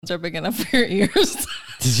are big enough for your ears.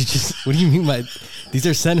 Did you just? What do you mean by? These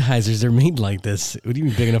are Sennheisers. They're made like this. What do you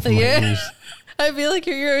mean big enough for my ears? I feel like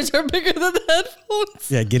your ears are bigger than the headphones.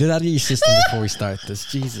 Yeah, get it out of your system before we start this.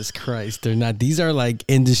 Jesus Christ, they're not. These are like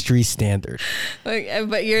industry standard.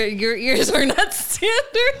 But your ears are not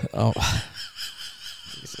standard. Oh,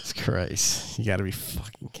 Jesus Christ! You got to be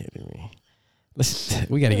fucking kidding me.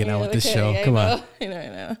 We got to get on with this show. Come on. I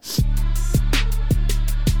know.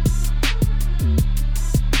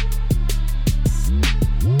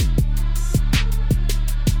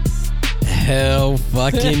 Hell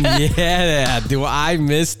fucking yeah. Do I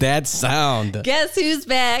miss that sound? Guess who's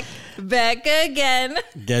back? Back again.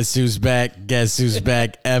 Guess who's back? Guess who's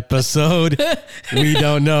back? Episode. We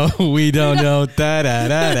don't know. We don't know. Da, da,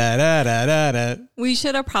 da, da, da, da, da. We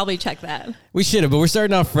should have probably checked that. We should have, but we're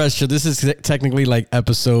starting off fresh. So this is technically like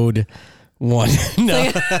episode 1.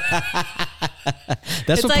 No.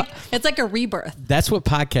 It's like a rebirth. That's what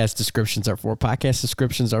podcast descriptions are for. Podcast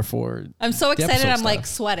descriptions are for. I'm so excited. I'm like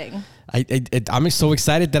sweating. I'm so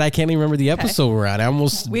excited that I can't even remember the episode we're on. I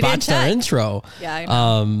almost botched our intro. Yeah, I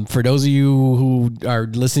know. For those of you who are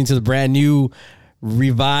listening to the brand new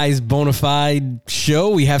revised Bona Fide show,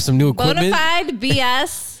 we have some new equipment. Bona Fide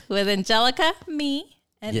BS with Angelica, me,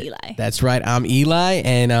 and Eli. That's right. I'm Eli.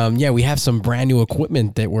 And we have some brand new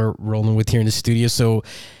equipment that we're rolling with here in the studio. So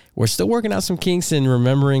we're still working out some kinks and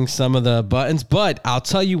remembering some of the buttons, but I'll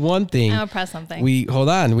tell you one thing. I'll press something. Hold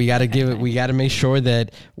on. We got to we got to make sure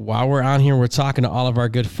that while we're on here, we're talking to all of our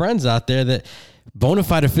good friends out there that Bona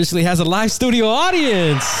Fide officially has a live studio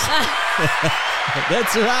audience.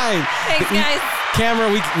 That's right. Thanks, guys.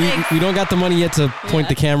 Camera, we don't got the money yet to point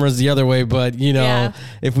the cameras the other way, but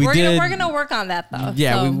if we did, we're gonna work on that though.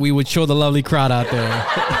 Yeah, so. we would show the lovely crowd out there.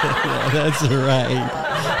 Yeah, that's right.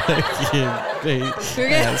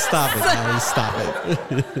 Stop it, guys. Stop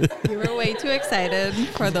it. You were way too excited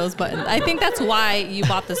for those buttons. I think that's why you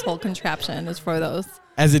bought this whole contraption, is for those.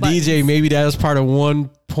 As a buttons. DJ, maybe that was part of one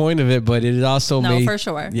point of it, but it also made... No, for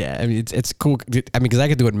sure. Yeah, I mean, it's cool. I mean, because I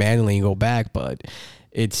could do it manually and go back, but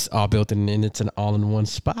it's all built in and it's an all-in-one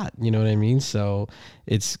spot. You know what I mean? So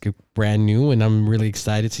it's brand new, and I'm really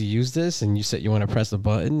excited to use this. And you said you want to press the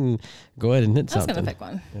button. Go ahead and hit something. I was going to pick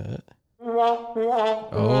one. Yeah.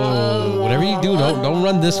 Oh, whatever you do, don't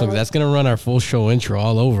run this one. That's gonna run our full show intro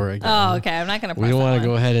all over again. Oh, okay. I'm not gonna. We don't want to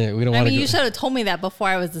go ahead and we don't want to. You should have told me that before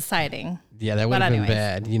I was deciding. Yeah, that would have been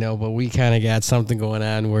bad, But we kind of got something going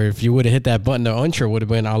on where if you would have hit that button, the intro would have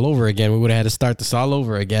been all over again. We would have had to start this all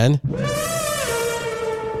over again.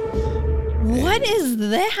 What is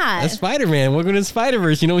that? That's Spider-Man. Welcome to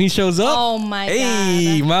Spider-Verse. You know when he shows up? Oh, my God.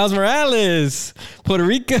 Hey, Miles Morales. Puerto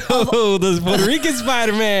Rico. The Puerto Rican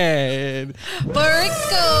Spider-Man. Puerto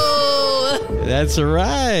Rico. That's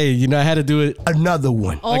right. I had to do it. Another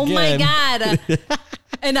one. Oh, again. my God.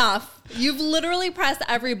 Enough. You've literally pressed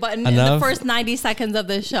every button in the first 90 seconds of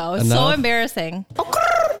this show. It's so embarrassing.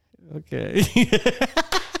 Okay.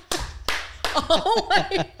 Oh,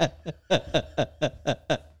 my.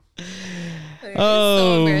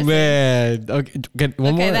 Oh, so man. Okay,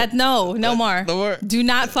 one more. That's no more. No more. Do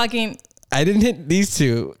not fucking. I didn't hit these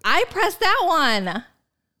two. I pressed that one.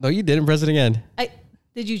 No, you didn't press it again.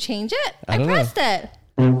 Did you change it? I pressed it.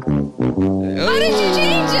 How did you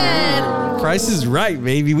change it? Price is right,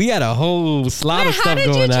 baby. We got a whole slot of stuff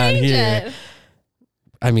going on here. It?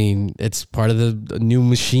 I mean, it's part of the new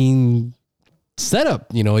machine setup.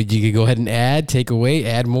 You could go ahead and add, take away,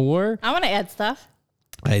 add more. I want to add stuff.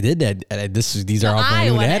 I did that. These are all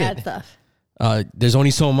brand new and added. Add stuff. There's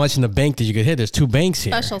only so much in the bank that you could hit. There's 2 banks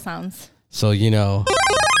here. Special sounds. So,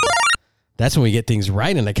 that's when we get things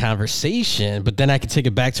right in the conversation. But then I can take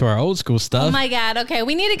it back to our old school stuff. Oh, my God. Okay,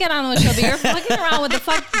 we need to get on the show. But you're fucking around with the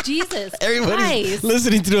fuck. Jesus Everybody's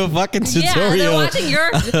listening to a fucking tutorial. Yeah, they're watching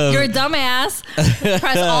your dumb ass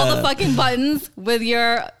press all the fucking buttons with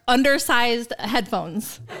your undersized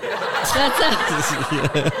headphones. That's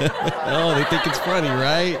it. Oh, they think it's funny,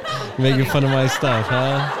 right? Making fun of my stuff,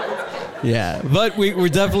 huh? Yeah, but we're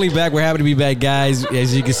definitely back. We're happy to be back, guys.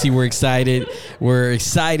 As you can see, we're excited. We're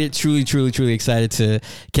excited, truly, truly, truly excited to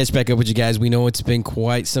catch back up with you guys. We know it's been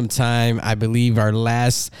quite some time. I believe our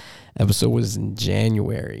last episode was in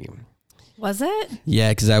January. Was it?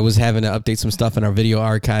 Yeah, because I was having to update some stuff in our video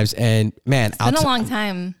archives. And, man, it's been a long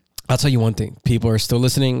time. I'll tell you one thing. People are still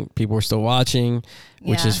listening. People are still watching,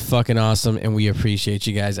 which is fucking awesome. And we appreciate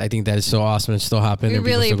you guys. I think that is so awesome. And still hop in there. We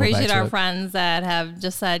really appreciate our friends that have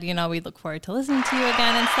just said, we look forward to listening to you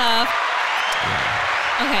again and stuff.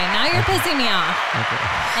 Okay, now you're pissing me off. Okay.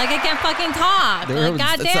 Like I can't fucking talk. Like,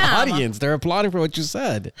 goddamn. It's the audience. They're applauding for what you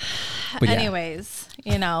said. But anyways,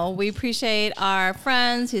 we appreciate our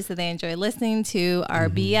friends who said they enjoy listening to our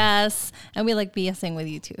BS, and we like BSing with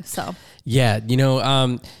you too. So yeah,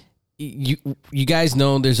 you guys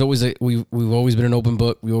know there's always we've always been an open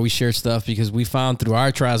book. We always share stuff because we found through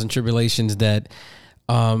our trials and tribulations that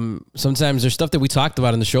sometimes there's stuff that we talked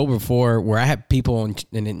about in the show before where I had people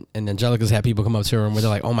and Angelica's had people come up to her and where they're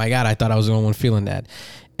like, oh my God, I thought I was the only one feeling that.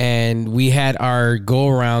 And we had our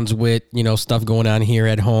go-arounds with, stuff going on here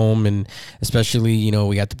at home. And especially,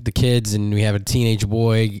 we got the kids and we have a teenage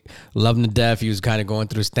boy, loving to death. He was kind of going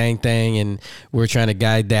through his thing. And we're trying to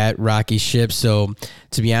guide that rocky ship. So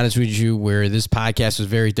to be honest with you, where this podcast was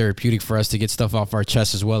very therapeutic for us to get stuff off our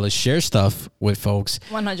chest as well as share stuff with folks.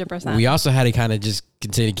 100%. We also had to kind of just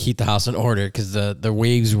continue to keep the house in order because the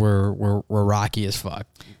waves were rocky as fuck.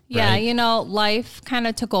 Yeah, right? Life kind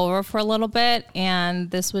of took over for a little bit,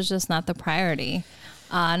 and this was just not the priority.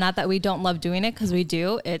 Not that we don't love doing it, because we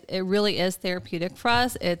do. It really is therapeutic for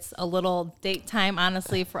us. It's a little date time,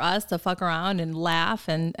 honestly, for us to fuck around and laugh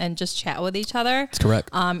and just chat with each other. That's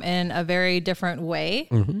correct. In a very different way.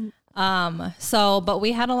 Mm-hmm. But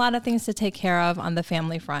we had a lot of things to take care of on the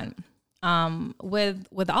family front.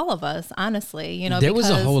 With all of us, honestly, there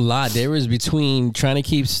was a whole lot. There was between trying to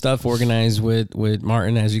keep stuff organized with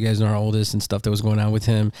Martin, as you guys know, our oldest, and stuff that was going on with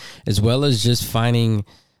him, as well as just finding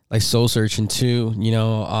like soul searching too.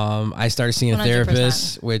 I started seeing a 100%.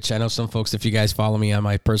 therapist, which I know some folks, if you guys follow me on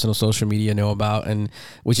my personal social media, know about, and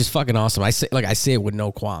which is fucking awesome. I say it with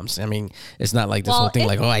no qualms. I mean, it's not like this whole thing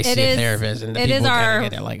I see a therapist and the people kind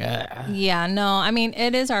of get it like, Yeah, no, I mean,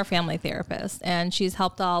 it is our family therapist, and she's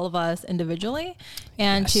helped all of us individually,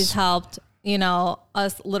 and she's helped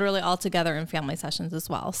us literally all together in family sessions as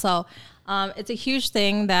well. So it's a huge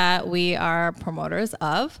thing that we are promoters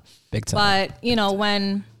of. Big time. But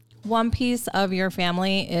when one piece of your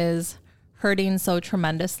family is hurting so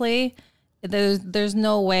tremendously, there's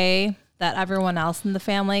no way that everyone else in the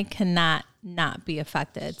family cannot not be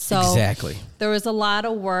affected. So exactly. There was a lot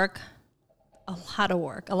of work, a lot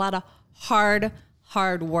of hard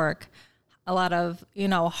work, a lot of,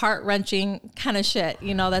 heart-wrenching kind of shit,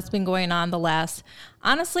 that's been going on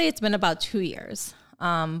honestly, it's been about 2 years.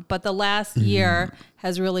 But the last year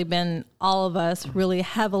has really been all of us really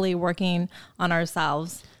heavily working on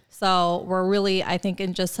ourselves. So we're really, I think,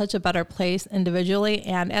 in just such a better place individually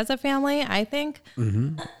and as a family, I think.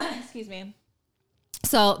 Excuse me.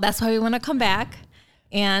 So that's why we want to come back.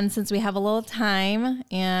 And since we have a little time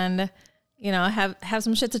and have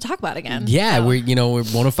some shit to talk about again. Yeah, so. We're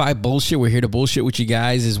Bona Fide bullshit. We're here to bullshit with you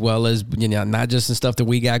guys as well as, not just the stuff that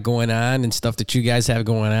we got going on and stuff that you guys have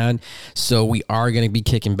going on. So we are going to be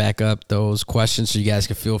kicking back up those questions so you guys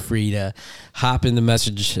can feel free to hop in the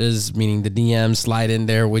messages, meaning the DMs, slide in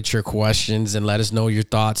there with your questions and let us know your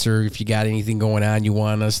thoughts or if you got anything going on you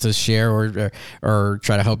want us to share or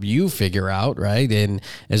try to help you figure out, right? And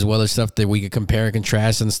as well as stuff that we could compare and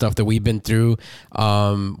contrast and stuff that we've been through.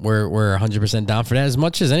 We're 100% down for that as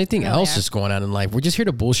much as anything else that's going on in life. We're just here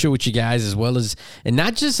to bullshit with you guys as well as, and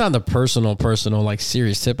not just on the personal, like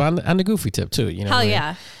serious tip, on the goofy tip too. Hell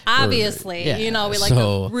yeah. Obviously, we like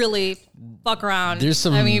to really fuck around. There's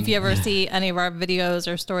some, if you ever see any of our videos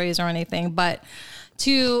or stories or anything, but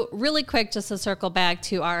to really quick, just to circle back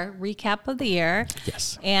to our recap of the year.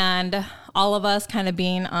 Yes. And all of us kind of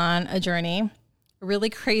being on a journey, a really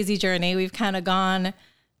crazy journey. We've kind of gone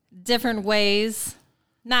different ways,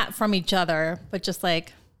 not from each other, but just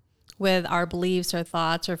like with our beliefs or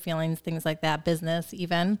thoughts or feelings, things like that, business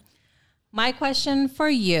even. My question for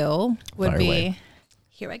you would be,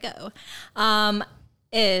 here I go,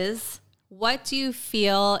 is what do you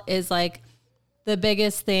feel is like the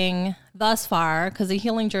biggest thing thus far? Because the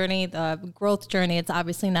healing journey, the growth journey, it's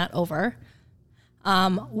obviously not over.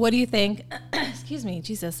 What do you think, excuse me,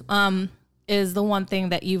 Jesus, is the one thing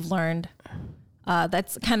that you've learned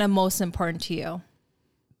that's kind of most important to you?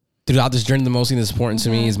 Throughout this journey, the most thing that's important to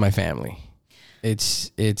me is my family.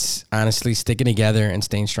 It's honestly sticking together and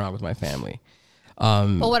staying strong with my family.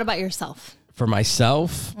 But what about yourself? For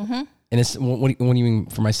myself, and it's what do you mean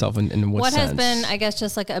for myself? In what sense? Has been, I guess,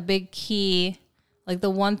 just like a big key, like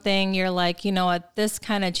the one thing you're like, you know what, this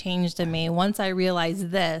kind of changed in me once I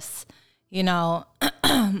realized this, and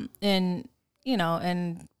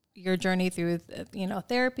your journey through,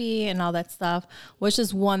 therapy and all that stuff. Which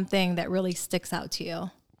is one thing that really sticks out to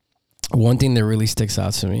you? One thing that really sticks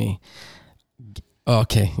out to me.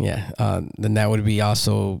 Okay, yeah. Then that would be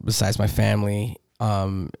also besides my family,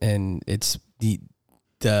 and it's the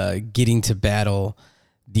getting to battle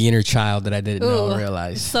the inner child that I didn't know or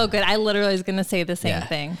realize. So good. I literally was going to say the same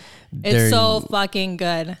thing. It's During- so fucking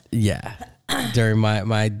good. Yeah. During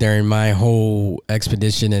my whole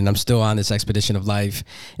expedition, and I'm still on this expedition of life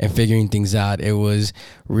and figuring things out, it was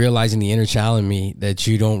realizing the inner child in me that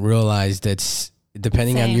you don't realize that's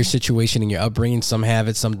depending on your situation and your upbringing. Some have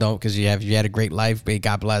it, some don't, because you had a great life. But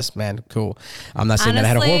God bless, man. Cool. I'm not saying that I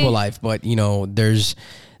had a horrible life, but you know, there's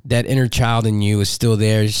that inner child in you is still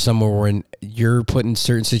there somewhere when you're put in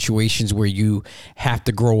certain situations where you have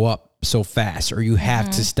to grow up so fast, or you have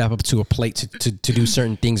to step up to a plate to do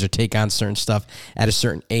certain things or take on certain stuff at a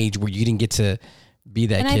certain age where you didn't get to be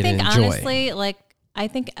that kid and enjoy. Honestly, like, I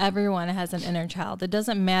think everyone has an inner child. It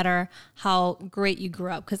doesn't matter how great you grew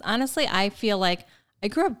up. Because honestly, I feel like I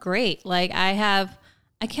grew up great. Like I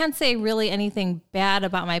can't say really anything bad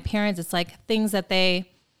about my parents. It's like things that they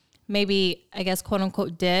maybe, I guess, quote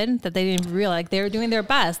unquote, did that they didn't realize. Like they were doing their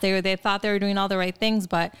best. They thought they were doing all the right things,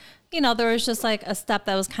 but you know, there was just like a step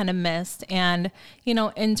that was kind of missed. And, you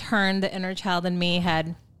know, in turn, the inner child in me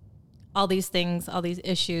had all these things, all these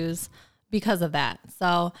issues because of that.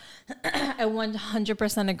 So I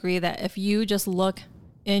 100% agree that if you just look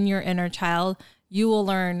in your inner child, you will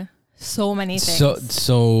learn so many things.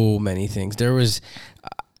 So many things. There was,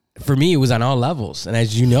 for me, it was on all levels. And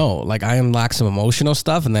as you know, like I unlocked some emotional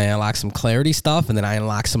stuff, and then I unlocked some clarity stuff, and then I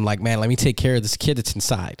unlocked some like, man, let me take care of this kid that's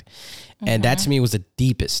inside. And that to me was the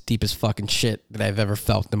deepest fucking shit that I've ever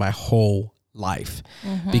felt in my whole life.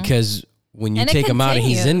 Because when you take him out and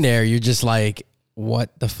he's in there, you're just like,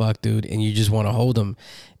 what the fuck, dude? And you just want to hold him.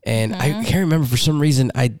 And I can't remember, for some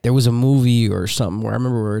reason, there was a movie or something where I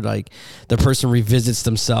remember where like the person revisits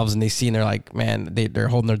themselves and they see and they're like, man, they're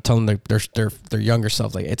telling their younger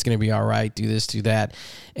self, like, it's going to be all right, do this, do that.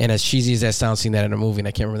 And as cheesy as that sounds, seeing that in a movie, and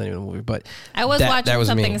I can't remember the name of the movie, but I was watching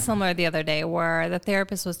something similar the other day where the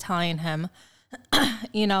therapist was telling him,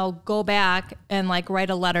 you know, go back and like write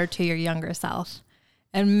a letter to your younger self.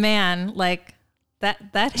 And man, like that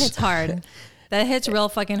hits hard. That hits real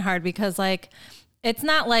fucking hard, because like, it's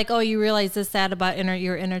not like, oh, you realize this, that about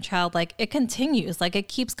your inner child. Like it continues, like it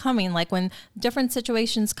keeps coming. Like when different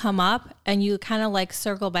situations come up and you kind of like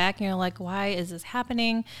circle back and you're like, why is this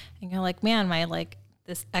happening? And you're like, man, my like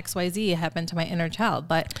this XYZ happened to my inner child.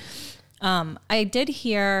 But I did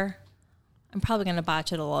hear, I'm probably going to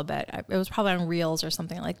botch it a little bit. It was probably on Reels or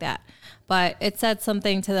something like that. But it said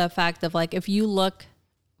something to the effect of like, if you look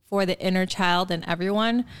for the inner child in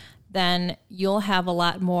everyone, then you'll have a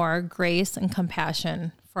lot more grace and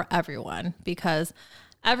compassion for everyone, because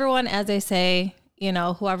everyone, as I say, you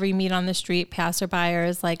know, whoever you meet on the street,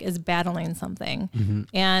 passerbyers, like is battling something.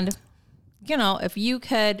 And, you know, if you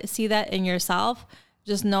could see that in yourself,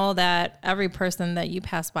 just know that every person that you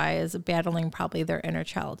pass by is battling probably their inner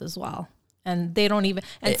child as well. And they don't even,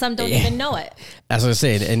 and some don't even know it. That's what I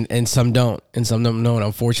said, and some don't, know it.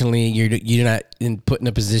 Unfortunately, you're not put in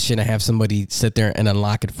a position to have somebody sit there and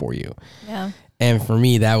unlock it for you. Yeah. And for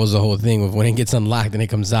me, that was the whole thing. With when it gets unlocked and it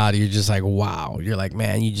comes out, you're just like, wow. You're like,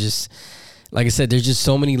 man, you just, like I said, there's just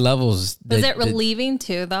so many levels. Is it relieving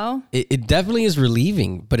too, though? It definitely is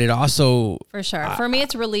relieving, but it also, for sure. For me,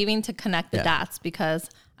 it's relieving to connect the dots, because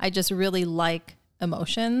I just really like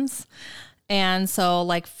emotions. And so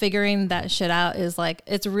like figuring that shit out is like,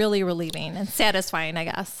 it's really relieving and satisfying, I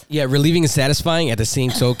guess. Yeah, relieving and satisfying at the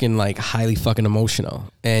same token, like highly fucking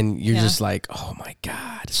emotional. And you're just like, oh my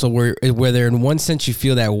God. So whether in one sense you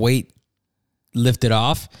feel that weight lifted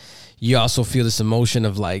off, you also feel this emotion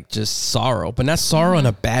of like just sorrow, but not sorrow in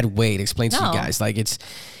a bad way, to explain to you guys. Like it's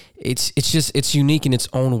just, it's unique in its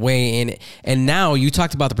own way. And now you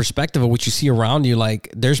talked about the perspective of what you see around you. Like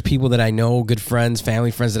there's people that I know, good friends,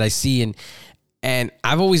 family friends that I see. And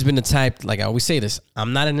I've always been the type, like I always say this,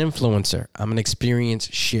 I'm not an influencer. I'm an experience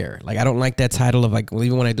share. Like I don't like that title of like, well,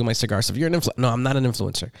 even when I do my cigar stuff, you're an influencer. No, I'm not an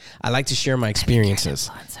influencer. I like to share my experiences.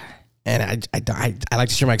 And I like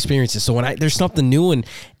to share my experiences. So when there's something new, and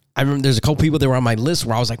I remember there's a couple people that were on my list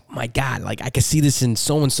where I was like, my God, like I can see this in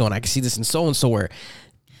so-and-so, and I can see this in so-and-so, where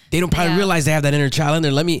they don't probably realize they have that inner child in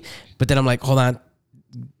there. But then I'm like, hold on,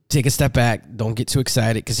 take a step back. Don't get too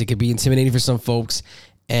excited, because it could be intimidating for some folks.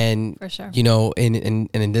 And, for sure, you know,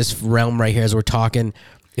 in this realm right here, as we're talking,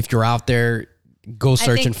 if you're out there, go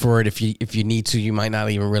searching for it. If you need to, you might not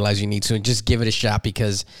even realize you need to, and just give it a shot,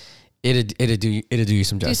 because it'll do you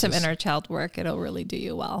some justice. Do some inner child work. It'll really do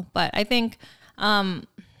you well. But I think, now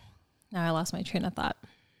I lost my train of thought.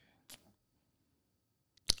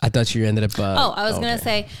 I thought you ended up. I was going to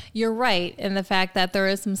say, you're right in the fact that there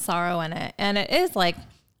is some sorrow in it. And it is like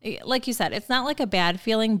you said, it's not like a bad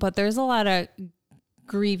feeling, but there's a lot of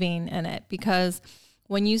grieving in it, because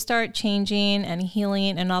when you start changing and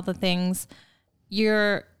healing and all the things,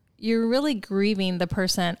 you're really grieving the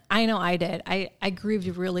person. I know I did. I grieved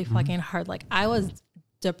really fucking hard. Like I was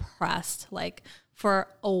depressed like for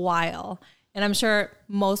a while. And I'm sure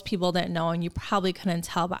most people didn't know, and you probably couldn't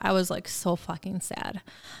tell, but I was like so fucking sad.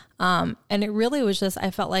 And it really was just,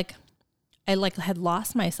 I felt like I like had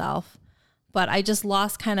lost myself, but I just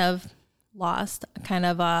lost kind of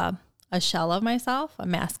a shell of myself, a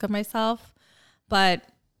mask of myself. But,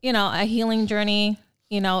 you know, a healing journey,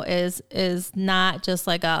 you know, is not just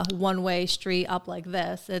like a one-way street up like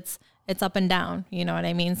this. It's up and down. You know what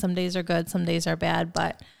I mean? Some days are good, some days are bad,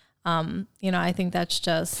 but you know, I think that's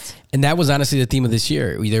just. And that was honestly the theme of this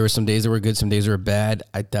year. There were some days that were good, some days that were bad.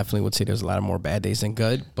 I definitely would say there's a lot of more bad days than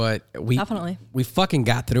good, but we fucking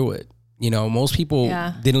got through it. You know, most people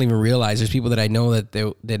didn't even realize. There's people that I know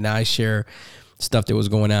that now I share stuff that was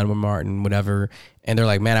going on with Martin, whatever, and they're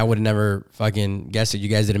like, man, I would have never fucking guessed it. You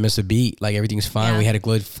guys didn't miss a beat. Like everything's fine. Yeah. We had a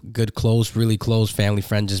good, close, really close family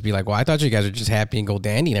friend just be like, well, I thought you guys were just happy and go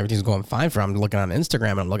dandy and everything's going fine for them. I'm looking on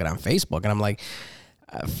Instagram and I'm looking on Facebook and I'm like,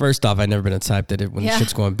 first off, I've never been a type that when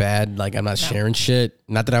shit's going bad, like I'm not sharing shit.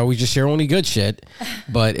 Not that I always just share only good shit,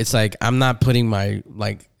 but it's like I'm not putting my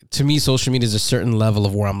like. To me, social media is a certain level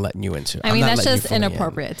of where I'm letting you into. I mean, that's just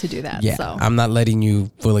inappropriate to do that. Yeah, so. I'm not letting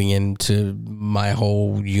you fully into my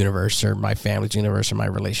whole universe or my family's universe or my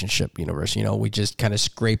relationship universe. You know, we just kind of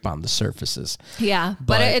scrape on the surfaces. Yeah,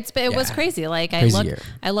 but it was crazy. Like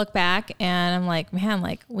I look back and I'm like, man,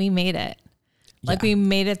 like we made it. Like we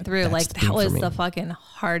made it through. Like that was the fucking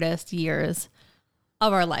hardest years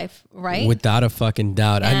of our life, right? Without a fucking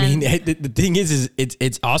doubt. And I mean, the thing is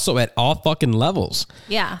it's also at all fucking levels.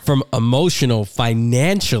 Yeah. From emotional,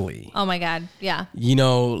 financially. Oh my God. Yeah. You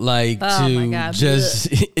know, like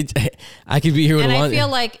just, I could be here with I feel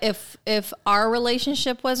like if our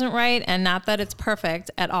relationship wasn't right, and not that it's perfect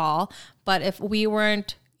at all, but if we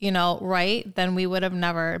weren't, you know, right, then we would have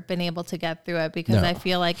never been able to get through it because I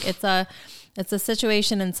feel like it's a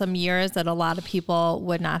situation in some years that a lot of people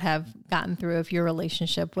would not have gotten through if your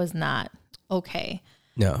relationship was not okay.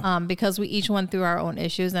 No. Because we each went through our own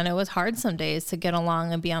issues and it was hard some days to get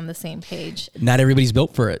along and be on the same page. Not everybody's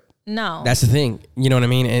built for it. No. That's the thing. You know what I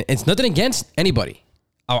mean? And it's nothing against anybody.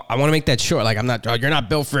 I want to make that sure. Like, I'm not, you're not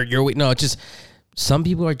built for it. You're weak. No, it's just some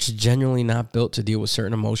people are just genuinely not built to deal with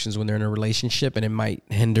certain emotions when they're in a relationship, and it might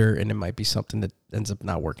hinder and it might be something that ends up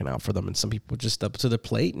not working out for them. And some people just up to the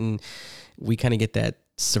plate, and we kind of get that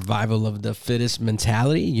survival of the fittest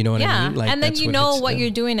mentality. You know what I mean? Like, and then you know what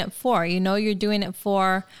you're doing it for. You know you're doing it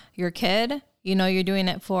for your kid. You know you're doing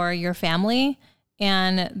it for your family.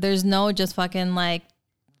 And there's no just fucking like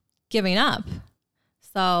giving up.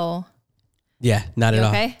 So. Yeah, not at all.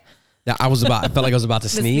 Okay. I felt like I was about to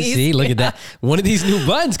sneeze. See, look at that. One of these new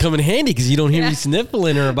buttons come in handy because you don't hear me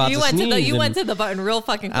sniffling or about to sneeze. You went to the button real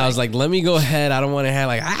fucking quick. I was like, let me go ahead. I don't want to have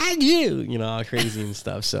like, you know, all crazy and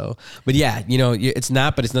stuff. So, but yeah, you know, it's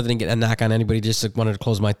not, but it's nothing to get a knock on anybody. Just wanted to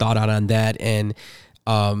close my thought out on that. And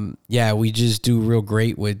yeah, we just do real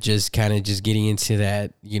great with just kind of just getting into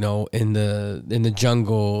that, you know, in the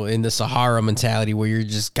jungle, in the Sahara mentality where you're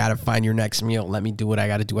just got to find your next meal. Let me do what I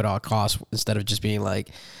got to do at all costs instead of just being like,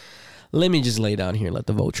 let me just lay down here and let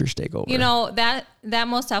the vultures take over. You know, that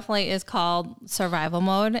most definitely is called survival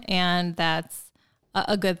mode, and that's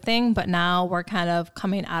a good thing. But now we're kind of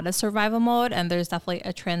coming out of survival mode, and there's definitely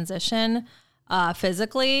a transition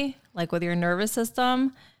physically, like with your nervous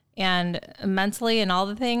system and mentally and all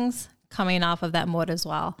the things coming off of that mode as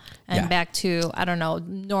well and back to, I don't know,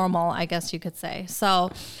 normal, I guess you could say.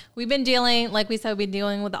 So we've been dealing, like we said, we've been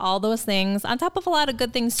dealing with all those things on top of a lot of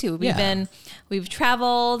good things too. We've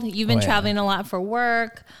traveled, you've been traveling a lot for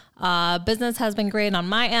work. Business has been great on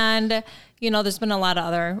my end. You know, there's been a lot of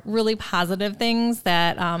other really positive things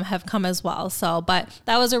that have come as well. So, but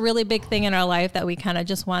that was a really big thing in our life that we kind of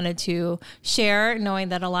just wanted to share, knowing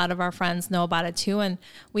that a lot of our friends know about it too. And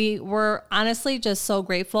we were honestly just so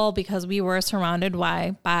grateful because we were surrounded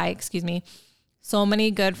by so many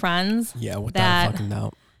good friends. Yeah, without a fucking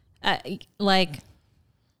doubt.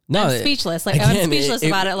 I'm speechless. Like I'm speechless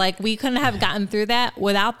about it. Like we couldn't have gotten through that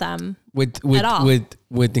without them at all.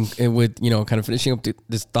 With you know, kind of finishing up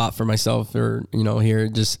this thought for myself, or you know, here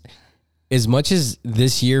just as much as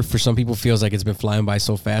this year for some people feels like it's been flying by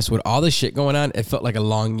so fast, with all this shit going on, it felt like a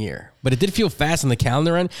long year. But it did feel fast on the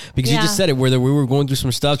calendar end because you just said it, where we were going through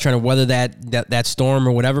some stuff, trying to weather that storm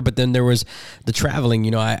or whatever. But then there was the traveling. You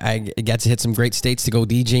know, I got to hit some great states to go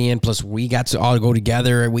DJ in. Plus, we got to all go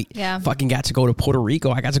together. We fucking got to go to Puerto Rico.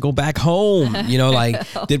 I got to go back home. You know, like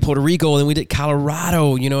did Puerto Rico, and then we did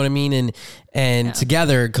Colorado. You know what I mean? And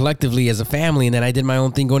together, collectively as a family. And then I did my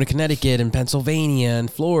own thing going to Connecticut and Pennsylvania and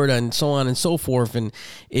Florida and so on and so forth. And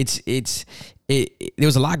it's there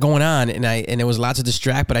was a lot going on, and there was lots to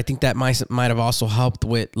distract. But I think that might have also helped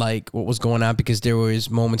with like what was going on, because there was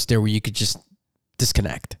moments there where you could just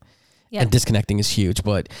disconnect. Yep. And disconnecting is huge,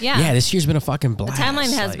 but this year's been a fucking blast. The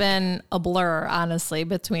timeline has been a blur, honestly,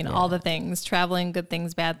 between all the things, traveling, good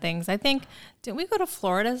things, bad things. I think, didn't we go to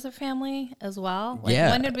Florida as a family as well? Like,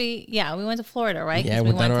 when did we? Yeah, we went to Florida, right? Yeah,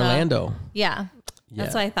 we went to Orlando.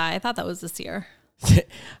 That's what I thought. I thought that was this year.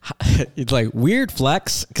 It's like weird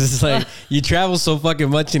flex, because it's like you travel so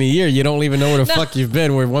fucking much in a year, you don't even know where the fuck you've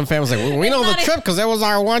been. Where one family's like, well, we know the trip because that was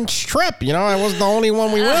our one trip, you know, it was the only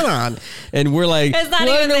one we went on, and we're like, well, I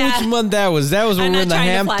don't know which month that was. That was when we were in the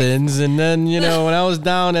Hamptons, and then when I was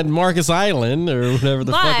down at Marcus Island or whatever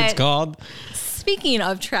the fuck it's called. Speaking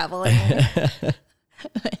of traveling.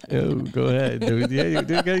 Oh, go ahead. Dude, you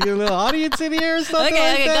got a little audience in here or something.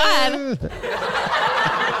 Okay, go ahead.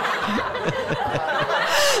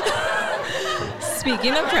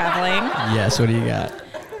 Speaking of traveling. Yes, what do you got?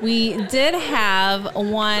 We did have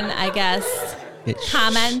one, I guess,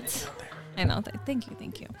 comment. I know. Thank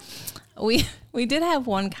you. We did have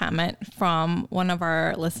one comment from one of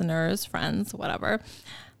our listeners, friends, whatever,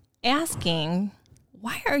 asking,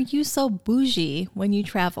 why are you so bougie when you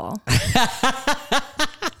travel?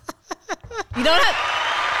 You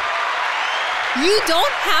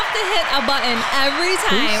don't have to hit a button every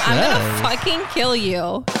time. I'm gonna fucking kill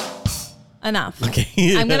you. Enough.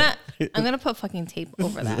 Okay. I'm gonna put fucking tape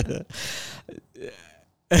over that.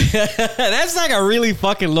 That's like a really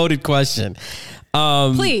fucking loaded question.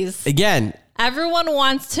 Please. Again. Everyone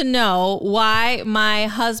wants to know why my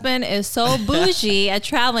husband is so bougie at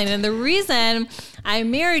traveling. And the reason I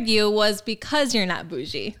married you was because you're not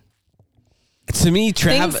bougie. To me,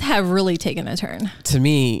 things have really taken a turn. To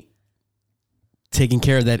me, taking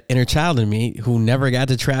care of that inner child in me who never got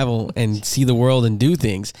to travel and see the world and do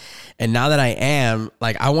things. And now that I am,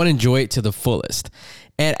 like, I want to enjoy it to the fullest.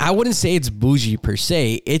 And I wouldn't say it's bougie per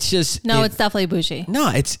se. It's just... No, it's definitely bougie.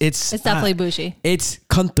 No, it's definitely bougie. It's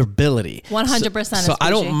comfortability. 100% So I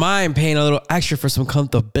don't mind paying a little extra for some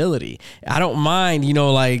comfortability. I don't mind,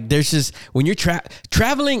 like, there's just... When you're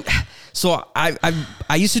traveling... So I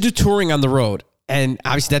used to do touring on the road. And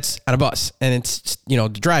obviously that's on a bus, and it's,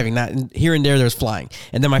 driving, not here and there's flying.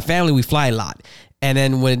 And then my family, we fly a lot. And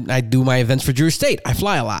then when I do my events for Drew Estate, I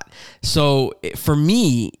fly a lot. So for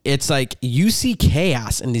me, it's like you see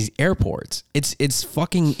chaos in these airports. It's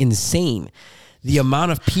fucking insane. The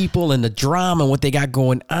amount of people and the drama and what they got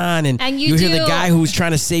going on. And you hear the guy who's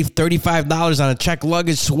trying to save $35 on a checked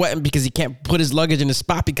luggage sweating because he can't put his luggage in the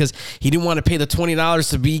spot because he didn't want to pay the $20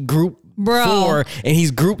 to be group 4, and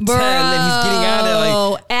he's group 10, and he's getting out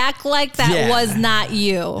of like, act like that was not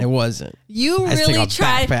you. It wasn't. You really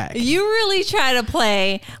tried. You really try to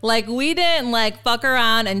play like we didn't like fuck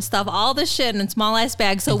around and stuff all the shit in small ass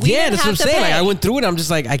bags. So we didn't have to pay. That's what I'm saying. Like, I went through it. I'm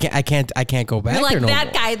just like, I can't go back. You're like there no that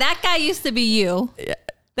more. guy. That guy used to be you. Yeah.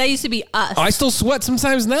 That used to be us. Oh, I still sweat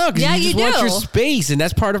sometimes now because you just want your space, and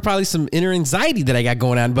that's part of probably some inner anxiety that I got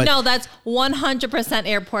going on. But no, that's 100%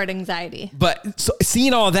 airport anxiety. But so,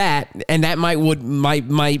 seeing all that, and that might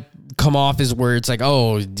come off as where it's like,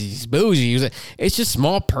 oh, these bougie. It's just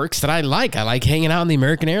small perks that I like. I like hanging out in the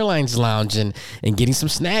American Airlines lounge and getting some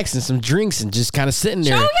snacks and some drinks and just kind of sitting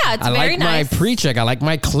there. Oh yeah, it's very nice. I like my pre-check. I like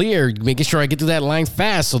my clear, making sure I get through that line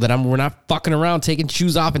fast so that we're not fucking around taking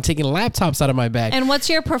shoes off and taking laptops out of my bag. And what's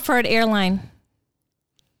your preferred airline?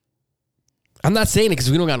 I'm not saying it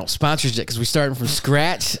because we don't got no sponsors yet because we're starting from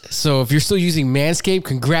scratch. So if you're still using Manscaped,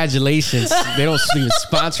 congratulations. They don't even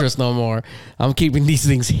sponsor us no more. I'm keeping these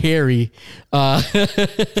things hairy. Well,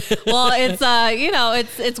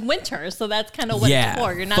 it's winter, so that's kind of what it's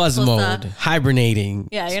for. You're not fuzz supposed mode, hibernating,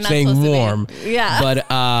 you're not staying warm. But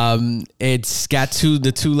it's got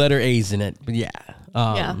the 2-letter A's in it. But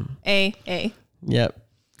A. Yep.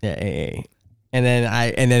 Yeah, A. And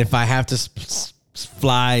then if I have to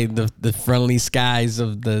fly the friendly skies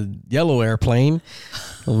of the yellow airplane,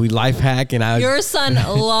 we life hack, and your son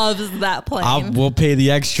loves that plane. We'll pay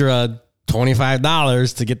the extra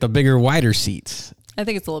 $25 to get the bigger, wider seats. I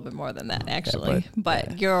think it's a little bit more than that, actually.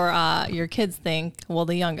 But your kids think, well,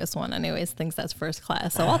 the youngest one, anyways, thinks that's first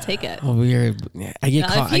class. So I'll take it. If he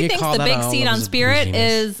thinks the big seat on Spirit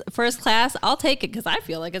is first class, I'll take it because I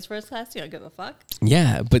feel like it's first class. You don't give a fuck.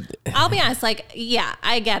 Yeah, but I'll be honest. Like, yeah,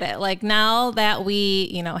 I get it. Like now that we,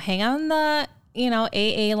 hang out in the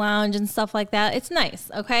AA lounge and stuff like that, it's nice.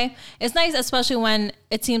 Okay, it's nice, especially when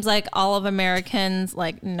it seems like all of Americans,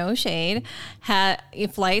 like no shade,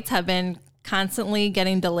 flights have been constantly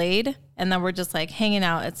getting delayed, and then we're just like hanging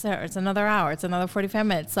out. It's another hour, it's another 45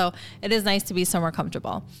 minutes. So it is nice to be somewhere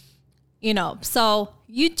comfortable, so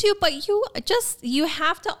you do, but you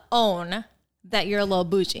have to own that you're a little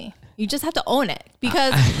bougie. You just have to own it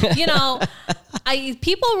because, you know,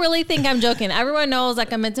 people really think I'm joking. Everyone knows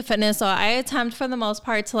like I'm into fitness. So I attempt for the most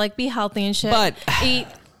part to like be healthy and shit. But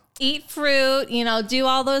eat fruit, you know, do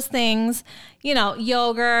all those things, you know,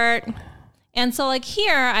 yogurt. And so like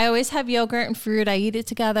here, I always have yogurt and fruit. I eat it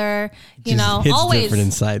together, you know, hits always different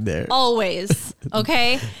inside there. Always.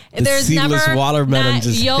 Okay. The There's seedless never watermelon not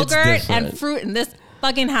just yogurt hits different. and fruit in this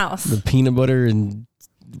fucking house. The peanut butter and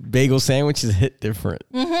bagel sandwiches hit different.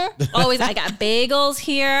 Mm-hmm. Always. I got bagels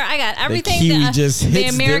here. I got everything. The kiwi just hits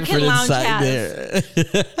the American different Lounge inside has.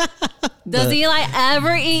 there. Does Eli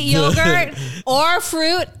ever eat yogurt or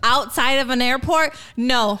fruit outside of an airport?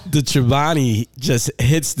 No. The Chobani just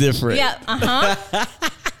hits different. Yep.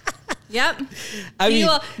 Yep. I mean,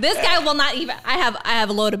 this guy will not even. I have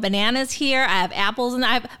a load of bananas here. I have apples and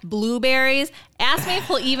I have blueberries. Ask me if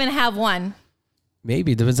he'll even have one.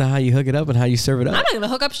 Maybe. It depends on how you hook it up and how you serve it up. I'm not going to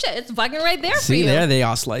hook up shit. It's fucking right there for See you. there, they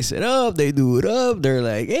all slice it up. They do it up. They're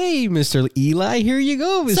like, hey, Mr. Eli, here you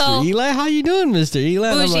go, Mr. Eli. How you doing, Mr.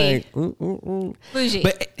 Eli? Bougie. And I'm like, Bougie.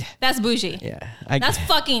 But, that's bougie. Yeah. That's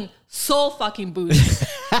fucking so fucking bougie.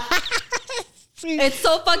 It's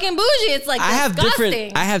so fucking bougie. It's like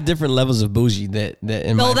disgusting. I have different levels of bougie that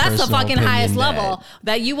in my that's the fucking opinion highest level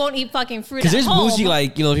that you won't eat fucking fruit. Because there's bougie,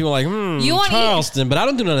 like, you know, people are like, you won't Charleston, but I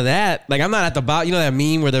don't do none of that. Like, I'm not at the balcony. You know that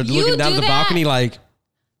meme where they're looking down the balcony like,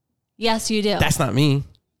 yes, you do. That's not me.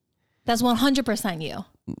 That's 100% you.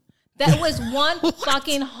 That was one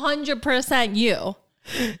fucking 100% you.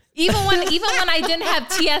 Even when I didn't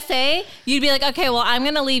have TSA, you'd be like, okay, well, I'm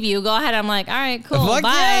gonna leave you. Go ahead. I'm like, all right, cool, Fuck bye.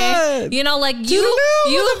 yeah. You know, like you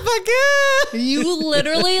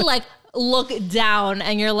literally like look down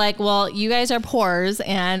and you're like, well, you guys are poors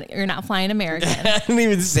and you're not flying American. I didn't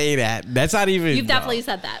even say that. That's not even. You've definitely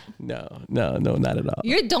said that. No, not at all.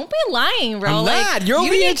 Don't be lying, bro. I'm like, not. You're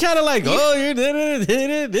over here trying to like, you're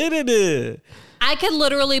did. I could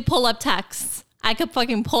literally pull up texts. I could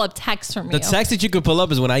fucking pull up text from you. The text that you could pull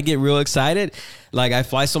up is when I get real excited. Like, I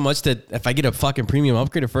fly so much that if I get a fucking premium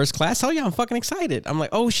upgrade to first class, hell yeah, I'm fucking excited. I'm like,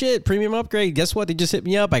 oh shit, premium upgrade. Guess what? They just hit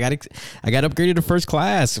me up. I got upgraded to first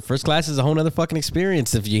class. First class is a whole nother fucking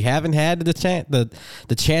experience. If you haven't had the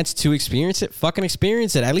chance to experience it, fucking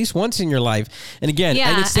experience it at least once in your life. And again,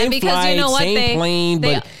 and it's same flight, same plane,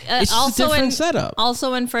 but it's just a different setup.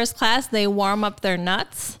 Also in first class, they warm up their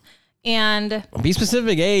nuts. And be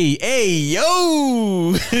specific. Hey,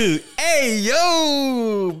 yo,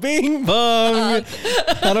 bing bong.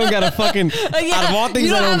 I don't got a fucking, out of all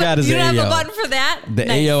things I don't got is you don't Ayo. have a button for that? The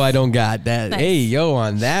nice. Ayo, I don't got that. Nice. Hey, yo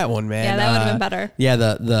on that one, man. Yeah, that would have been better. Yeah,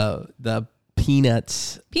 the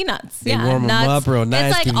peanuts. They warm them up real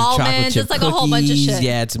nice. It's like almonds. It's like cookies. A whole bunch of shit.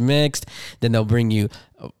 Yeah, it's mixed. Then they'll bring you.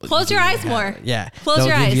 Close your eyes more. Yeah. Close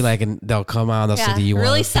your eyes. They'll give you they'll come out. They'll say, do you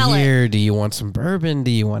want a beer? Do you want some bourbon?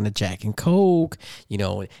 Do you want a Jack and Coke? You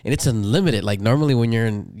know, and it's unlimited. Like normally when you're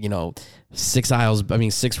in, 6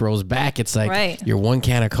 rows back, it's like your one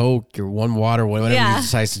can of Coke, your one water, whatever you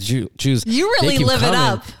decide to choose. You really live it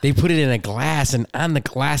up. They put it in a glass, and on the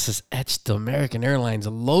glass is etched the American Airlines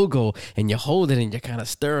logo, and you hold it and you're kind of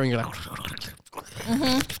stirring. You're like,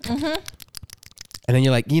 and then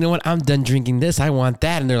you're like, you know what? I'm done drinking this. I want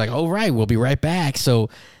that. And they're like, oh, right. We'll be right back.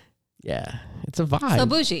 So, yeah, it's a vibe. So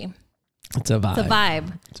bougie. It's a vibe. It's a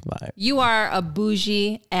vibe. It's a vibe. You are a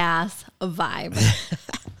bougie ass vibe.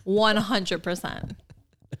 100%.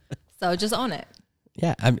 So just own it.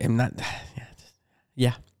 Yeah, I'm not.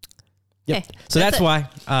 Yeah. Yep. Okay, so that's why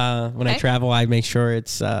when I travel, I make sure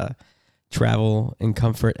it's travel and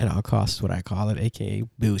comfort at all costs, what I call it, aka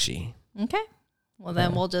bougie. Okay. Well,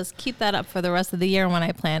 then we'll just keep that up for the rest of the year when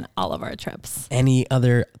I plan all of our trips. Any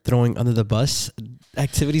other throwing under the bus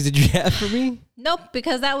activities that you have for me? Nope,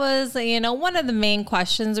 because that was, one of the main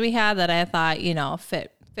questions we had that I thought,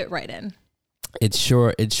 fit right in. It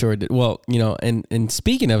sure did. Well, and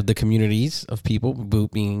speaking of the communities of people,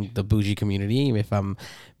 being the bougie community, if I'm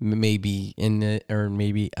maybe in it or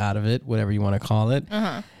maybe out of it, whatever you want to call it.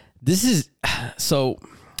 This is, so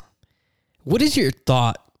what is your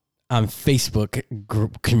thought on Facebook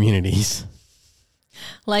group communities?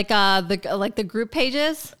 Like the group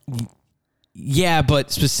pages? Yeah, but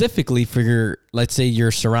specifically for your, let's say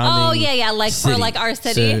your surrounding. Oh yeah, like city. For like our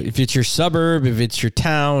city. So if it's your suburb, if it's your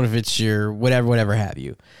town, if it's your whatever have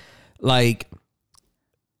you, like,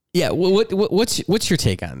 yeah. What's your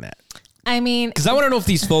take on that? I mean, because I want to know if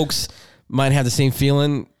these folks might have the same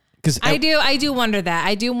feeling. Because I do wonder that.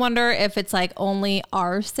 I do wonder if it's like only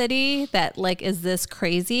our city that like is this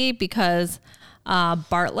crazy, because the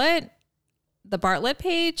Bartlett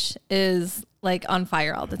page is like on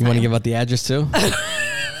fire all the time. You want to give out the address too?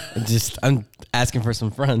 I'm asking for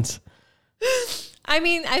some friends. I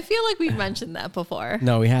mean, I feel like we've mentioned that before.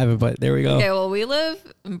 No, we haven't, but there we go. Okay, well, we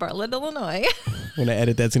live in Bartlett, Illinois. When I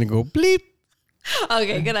edit, that's going to go bleep.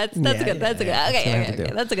 Okay, good. That's good. That's a good.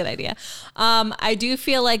 Okay. That's a good idea. I do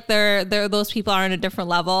feel like they're those people are on a different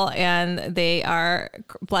level, and they are.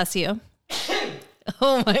 Bless you.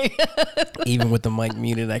 Oh my God. Even with the mic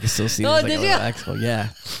muted, I can still see. Oh, There's did like a you? little echo. Yeah,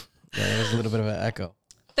 there's a little bit of an echo.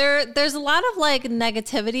 There's a lot of like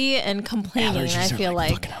negativity and complaining. Allergies I are feel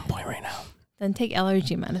like. fucking on point right now. Then take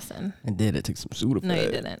allergy medicine. I did. I took some Sudafed. No, you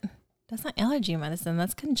didn't. That's not allergy medicine.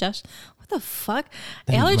 That's congestion. What the fuck?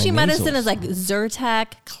 That is Allergy my medicine nasals. is like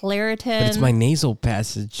Zyrtec, Claritin. But it's my nasal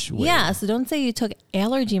passage. Yeah, so don't say you took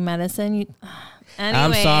allergy medicine. I'm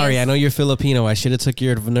Anyways. sorry. I know you're Filipino. I should have took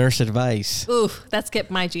your nurse advice. Ooh, that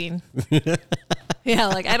skipped my gene. Yeah,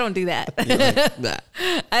 like I don't do that. Nah.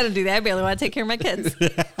 I don't do that. I barely want to take care of my kids.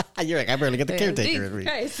 You're like, I barely get the caretaker of me.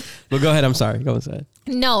 Christ. Well, go ahead. I'm sorry. Go ahead.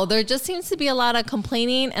 No, there just seems to be a lot of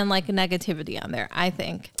complaining and like negativity on there, I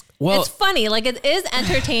think. Well, it's funny. Like it is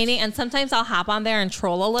entertaining, and sometimes I'll hop on there and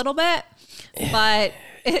troll a little bit, but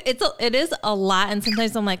it is a lot. And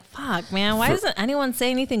sometimes I'm like, fuck, man, why doesn't anyone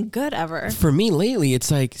say anything good ever? for me lately,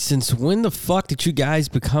 it's like, since when the fuck did you guys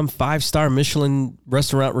become 5-star Michelin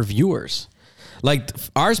restaurant reviewers? Like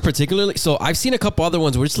ours particularly. So I've seen a couple other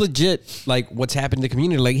ones where it's legit, like what's happened in the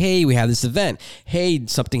community. Like, hey, we have this event. Hey,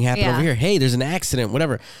 something happened Yeah. over here. Hey, there's an accident,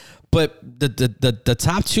 whatever. But the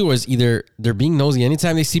top two is either they're being nosy.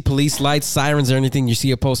 Anytime they see police lights, sirens, or anything, you see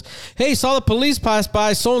a post. Hey, saw the police pass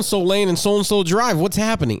by so-and-so lane and so-and-so drive. What's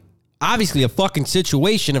happening? Obviously a fucking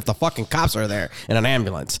situation if the fucking cops are there in an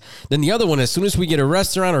ambulance. Then the other one, as soon as we get a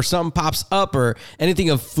restaurant or something pops up or anything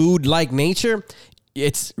of food-like nature,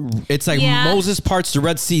 it's like Yeah. Moses parts the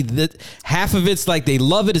Red Sea. That half of it's like they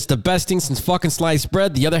love it. It's the best thing since fucking sliced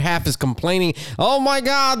bread. The other half is complaining. Oh my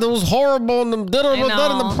God, that was horrible, and the and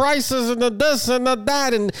the know. prices and the this and the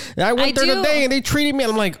that. And I went there today and they treated me.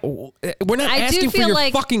 And I'm like, oh, we're not I do asking for feel your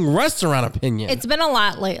like fucking restaurant opinion. It's been a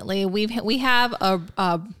lot lately. We have a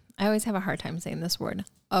I always have a hard time saying this word.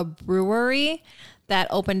 A brewery that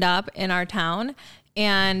opened up in our town,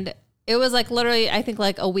 and it was like literally, I think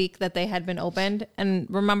like a week that they had been opened. And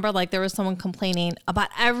remember, like there was someone complaining about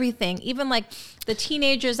everything, even like the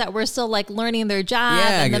teenagers that were still like learning their job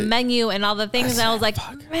and the menu and all the things. And I was like,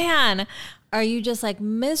 man, are you just like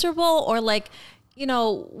miserable, or like, you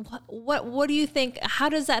know, what do you think? How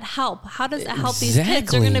does that help? How does that help these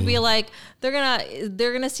kids? They're going to be like, they're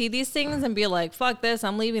going to see these things and be like, fuck this,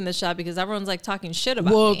 I'm leaving the shop because everyone's like talking shit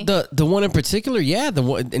about me. Well, the one in particular, yeah, the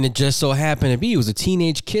one, and it just so happened to be, it was a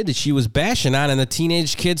teenage kid that she was bashing on, and the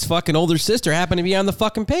teenage kid's fucking older sister happened to be on the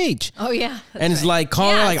fucking page. Oh yeah. And it's like,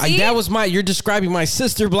 calling her like, that was you're describing my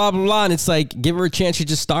sister, blah, blah, blah. And it's like, give her a chance. She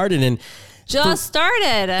just started. And just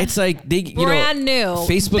started. it's like, brand new.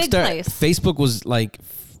 Facebook was like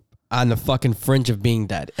on the fucking fringe of being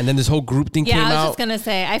dead. And then this whole group thing came out. Yeah, I was just going to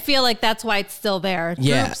say, I feel like that's why it's still there.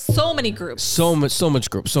 Yeah. Groups, so many groups. So much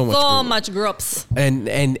group. Much groups. And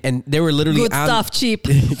they were literally Good stuff cheap.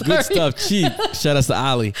 Good stuff cheap. Shout out to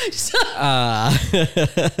Ali.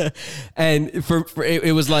 And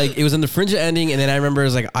it was like, it was in the fringe of ending. And then I remember it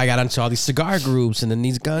was like, I got onto all these cigar groups and then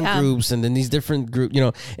these gun groups and then these different groups, you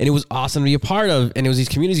know, and it was awesome to be a part of. And it was these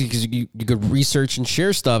communities because you could research and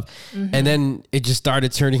share stuff. Mm-hmm. And then it just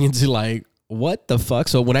started turning into like, what the fuck?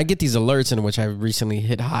 So when I get these alerts, in which I recently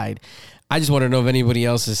hit hide, I just want to know if anybody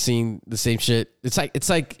else has seen the same shit. It's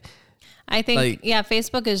like I think,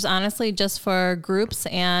 Facebook is honestly just for groups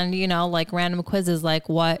and, you know, like random quizzes, like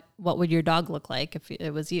what would your dog look like if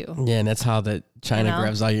it was you? Yeah, and that's how that China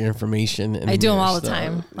grabs all your information. And I do them all the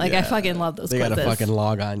time. Like, I fucking love those quizzes. They got to fucking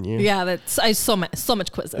log on you. Yeah, so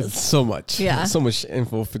much quizzes. It's so much. Yeah. So much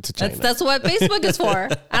info to China. That's what Facebook is for.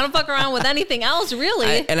 I don't fuck around with anything else,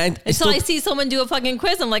 really. Until I see someone do a fucking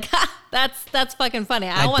quiz, I'm like, ha, that's fucking funny.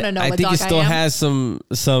 I want to know what dog I am. I think it still has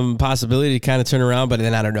some possibility to kind of turn around, but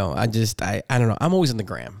then I don't know. I don't know. I'm always in the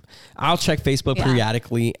gram. I'll check Facebook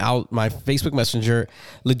periodically. My Facebook Messenger,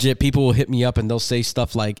 legit, people will hit me up and they'll say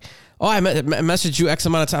stuff like, oh, I messaged you X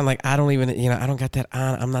amount of time. Like, I don't even, I don't got that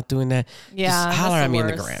on. I'm not doing that. Yeah. Just holler at me in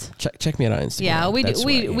the gram. Check me out on Instagram. Yeah,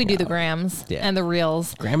 we do the grams and the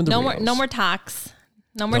reels. Gram and the reels. No more talks.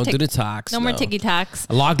 Don't do the talks. No more ticky talks.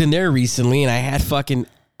 I logged in there recently and I had fucking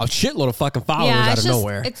a shitload of fucking followers out of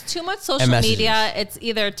nowhere. It's too much social media. It's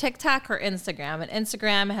either TikTok or Instagram. And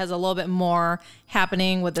Instagram has a little bit more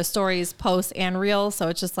happening with the stories, posts, and reels. So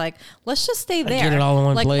it's just like, let's just stay there. Get it all in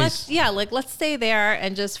one place. Let's stay there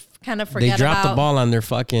and just kind of forget about. They dropped the ball on their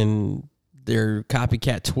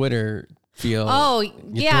copycat Twitter feel. Oh,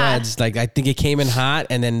 yeah. Threads. Like, I think it came in hot,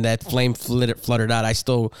 and then that flame fluttered out. I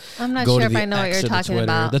still I'm not go sure to if the I know what X you're or the talking Twitter.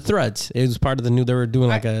 about. The Threads. It was part of the new. They were doing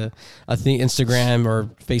like a thing. Instagram or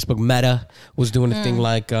Facebook Meta was doing a thing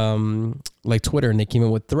like Twitter, and they came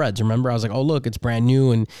in with Threads. Remember, I was like, oh look, it's brand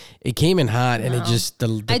new, and it came in hot, and it just.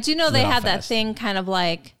 I do know they had that thing, kind of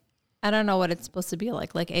like, I don't know what it's supposed to be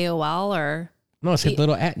like AOL or. No, it's a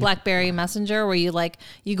little BlackBerry Messenger where you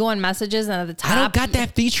go on messages and at the top. I don't got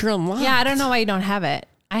that feature unlocked. Yeah, I don't know why you don't have it.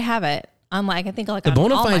 I have it unlocked. I think like the on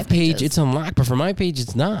Bona all my Fide page, pages. it's unlocked, but for my page,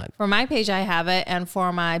 it's not. For my page, I have it, and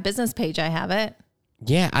for my business page, I have it.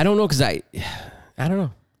 Yeah, I don't know because I don't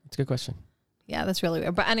know. It's a good question. Yeah, that's really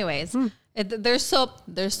weird. But anyways, there's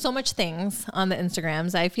so much things on the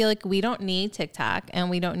Instagrams. I feel like we don't need TikTok and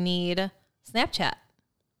we don't need Snapchat.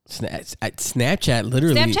 Snapchat,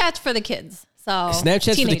 literally. Snapchat's for the kids. So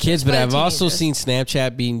Snapchat's for the kids, but I've also seen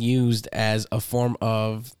Snapchat being used as a form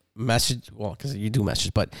of message. Well, because you do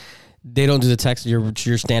message, but they don't do the text, your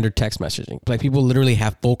standard text messaging. Like people literally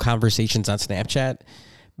have full conversations on Snapchat,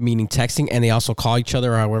 meaning texting, and they also call each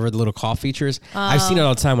other or however the little call features. I've seen it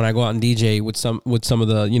all the time when I go out and DJ with some of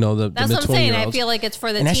the, the that's what I'm saying. I feel like it's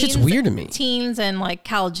for the and teens. That shit's weird to me. Teens and like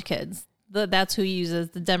college kids. That's who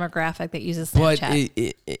uses the demographic that uses Snapchat.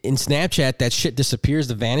 But in Snapchat, that shit disappears,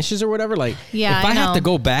 the vanishes or whatever. Like, yeah, if I have to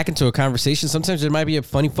go back into a conversation, sometimes there might be a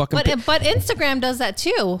funny fucking. But Instagram does that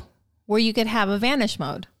too, where you could have a vanish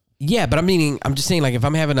mode. Yeah, but I'm just saying, like, if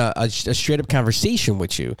I'm having a straight up conversation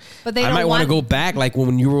with you, but they I might want to go back, like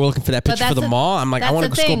when you were looking for that picture for the mall. I'm like, I want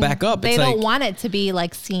to scroll back up. They don't want it to be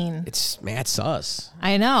like seen. It's sus.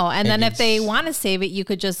 I know, and then if they want to save it, you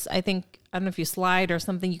could just, I don't know if you slide or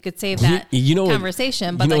something, you could save that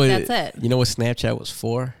conversation, but that's it. You know what Snapchat was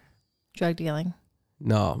for? Drug dealing.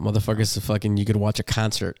 No, motherfuckers, you could watch a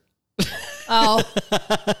concert. Oh.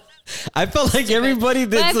 I felt like everybody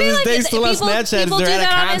that to this day still on Snapchat is they're at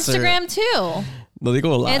a concert. People do that on Instagram too. No, they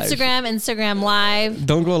go live. Instagram live.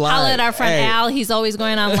 Don't go live. Holla at our friend Al. He's always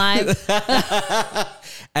going on live.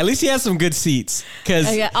 At least he has some good seats.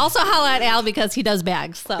 Also holla at Al because he does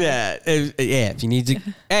bags. So. Yeah. If you need to.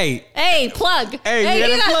 Hey, plug. Hey, we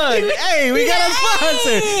got a plug. Hey, we got a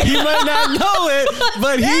sponsor. He might not know it,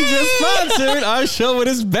 but he just sponsored our show with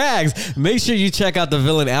his bags. Make sure you check out the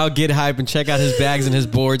villain Al Get Hype and check out his bags and his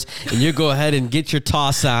boards. And you go ahead and get your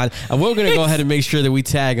toss on. And we're going to go ahead and make sure that we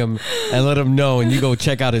tag him and let him know. And you go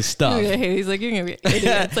check out his stuff. He's like, you're going to be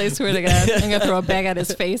idiots. I swear to God. I'm going to throw a bag at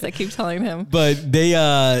his face. I keep telling him. But they,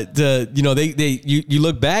 you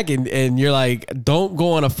look back and you're like, don't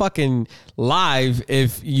go on a fucking live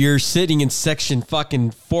if you're sitting in section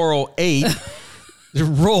fucking 408.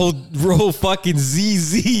 roll fucking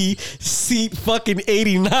ZZ seat fucking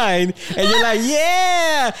 89, and you're like,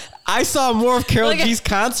 yeah, I saw more of Karol G's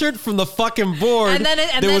concert from the fucking board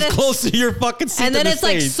that was close to your fucking seat. And then it's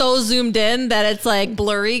stage. like so zoomed in that it's like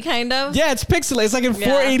blurry, kind of. Yeah, it's pixelated. It's like in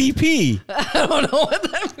 480p. I don't know what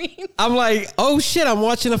that means. I'm like, oh shit, I'm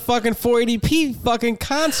watching a fucking 480p fucking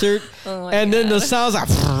concert, and then the sounds like,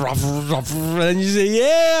 and you say,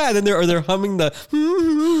 yeah, and then they're humming the,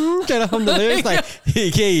 trying to hum the lyrics like, hey,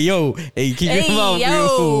 keep your mouth,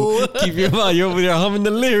 keep your mouth. You're over there humming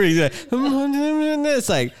the lyrics. It's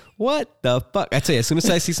like, what the fuck? I tell you, as soon as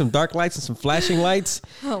I see some dark lights and some flashing lights,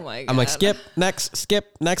 oh my God. I'm like, skip next.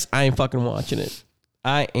 I ain't fucking watching it.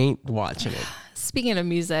 I ain't watching it. Speaking of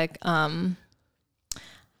music, I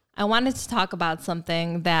wanted to talk about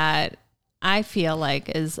something that I feel like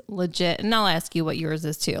is legit, and I'll ask you what yours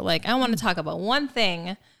is too. Like, I want to talk about one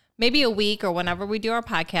thing, maybe a week or whenever we do our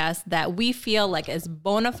podcast, that we feel like is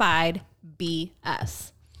bona fide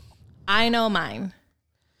BS. I know mine.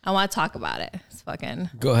 I want to talk about it. It's fucking...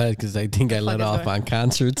 Go ahead, because I think I let off on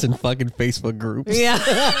concerts and fucking Facebook groups. Yeah.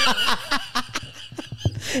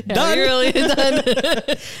 Done. You're really done.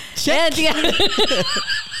 Check. Yeah.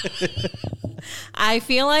 I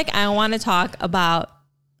feel like I want to talk about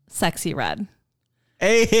Sexy Red.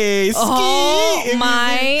 Hey, ski. Oh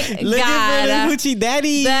my God. Hoochie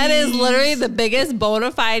daddy. That is literally the biggest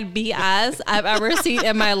bona fide BS I've ever seen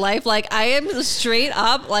in my life. Like, I am straight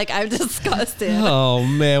up, like, I'm disgusted. Oh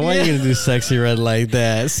man, why are you going to do Sexy Red like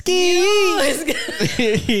that? Ski.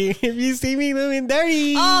 If you see me moving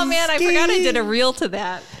dirty. Oh man, ski. I forgot I did a reel to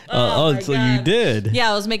that. So you did?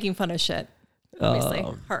 Yeah, I was making fun of shit. Obviously,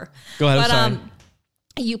 her. Go ahead, but, I'm sorry.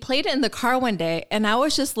 You played it in the car one day, and I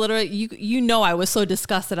was just literally, I was so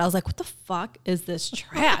disgusted. I was like, what the fuck is this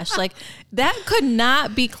trash? Like, that could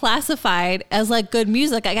not be classified as like good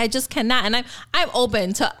music. Like, I just cannot. And I'm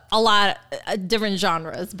open to a lot of different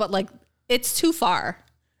genres, but like, it's too far.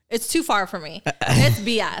 It's too far for me. It's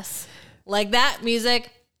BS. Like, that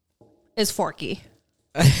music is forky.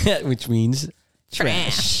 which means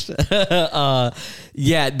trash.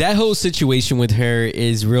 Yeah, that whole situation with her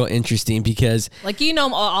is real interesting because, like, you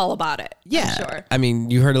know all about it. Yeah, I'm sure. I mean,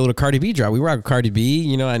 you heard a little Cardi B drop. We rock with Cardi B.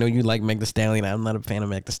 You know, I know you like Meg Thee Stallion. I'm not a fan of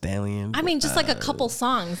Meg Thee Stallion. I mean, just like a couple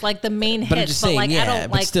songs, like the main But hits. I'm just saying, like, yeah, I don't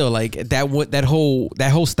but like. still, like that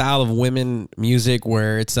whole style of women music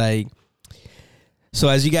where it's like. So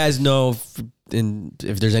as you guys know,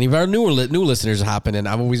 if there's any of our new listeners hopping in,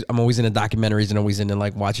 I'm always into documentaries and always into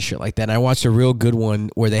like watching shit like that. And I watched a real good one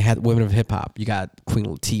where they had women of hip hop. You got Queen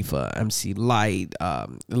Latifah, MC Lyte,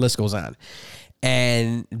 the list goes on.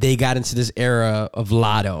 And they got into this era of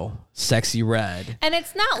Lotto, Sexy Red, and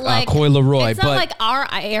it's not like Coy Leroy. It's not like our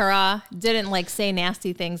era didn't like say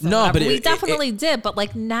nasty things. No, whatever. but we definitely did. But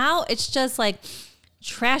like now, it's just like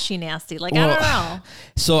trashy nasty. Like, I don't know.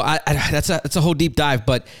 So I that's a whole deep dive.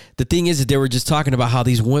 But the thing is that they were just talking about how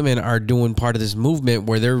these women are doing part of this movement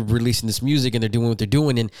where they're releasing this music and they're doing what they're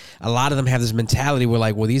doing, and a lot of them have this mentality where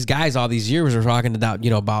like, well, these guys all these years are talking about, you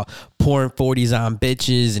know, about pouring 40s on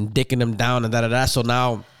bitches and dicking them down and da. So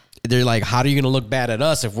now they're like, how are you going to look bad at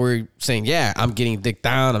us if we're saying, yeah, I'm getting dick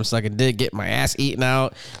down, I'm sucking dick, getting my ass eaten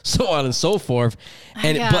out, so on and so forth.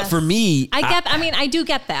 And but for me, I do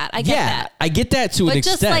get that. I get that. I get that to an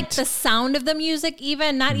extent. But just like the sound of the music,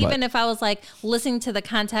 even if I was like listening to the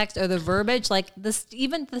context or the verbiage, like this,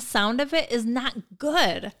 even the sound of it is not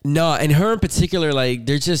good. No, and her in particular, like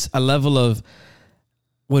there's just a level of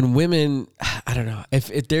when women, I don't know,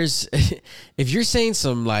 if there's, if you're saying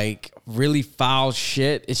some like really foul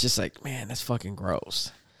shit, it's just like, man, that's fucking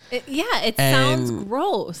gross. It sounds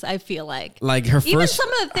gross. I feel like her first, even some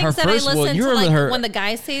of the things that I listen to, like when the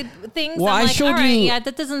guys say things, well, I'm I like, showed all right, you, yeah,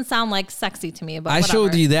 that doesn't sound like sexy to me. But I whatever.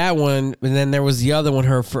 showed you that one, and then there was the other one,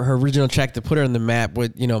 her original track to put her on the map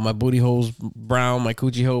with, you know, my booty hole's brown, my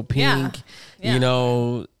coochie hole pink, Yeah. you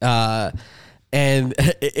know, and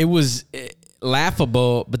it was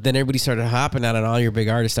laughable, but then everybody started hopping on it, and all your big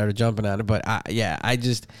artists started jumping on it. But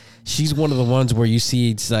she's one of the ones where you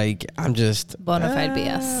see it's like, I'm just Bona Fide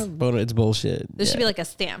BS. It's bullshit. This should be like a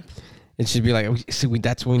stamp. It should be like,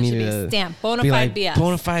 that's what we need to stamp. Bona be Fide like, BS.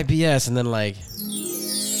 Bona Fide BS, and then like,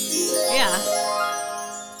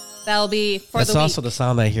 that'll be for that's the also week. the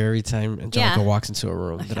sound I hear every time Angelica walks into a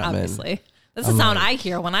room that I'm in. Obviously, that's the sound I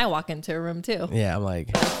hear when I walk into a room too. Yeah, I'm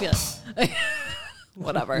like, I feel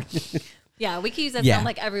whatever. Yeah, we can use that sound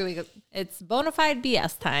like every week. It's Bona Fide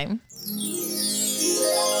BS time.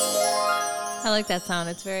 I like that sound.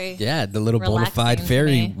 It's very the little Bona Fide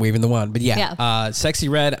fairy waving the wand. But Sexy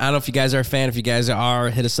Red. I don't know if you guys are a fan. If you guys are,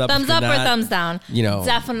 hit us up. Thumbs up or thumbs down. You know,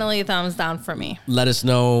 definitely thumbs down for me. Let us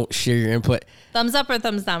know. Share your input. Thumbs up or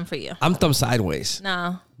thumbs down for you. I'm thumb sideways.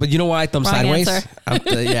 No. But you know why I thumb Wrong sideways? answer.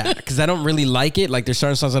 Because I don't really like it. Like there's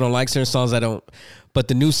certain songs I don't like, certain songs I don't. But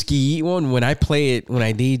the new Ski one, when I play it, when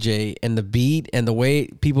I DJ, and the beat and the way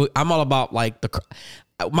people, I'm all about like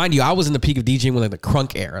mind you, I was in the peak of DJing with like the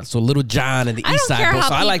crunk era, so Little John and the East Side.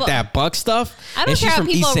 So I like that Buck stuff. I don't care how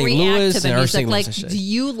people react to the music. Like, do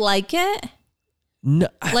you like it? No.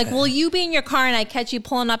 Like, will you be in your car and I catch you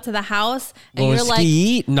pulling up to the house and you're like,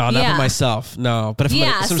 no, not for myself. No, but if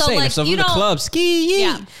that's what I'm saying. If I'm in the club, ski.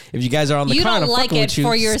 Yeah. If you guys are on the car, you don't like it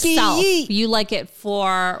for yourself. Ski. You like it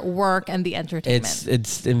for work and the entertainment.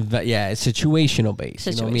 It's situational based.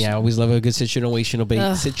 You know me. I always love a good situational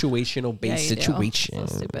based situation.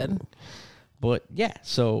 So stupid. But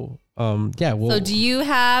so So do you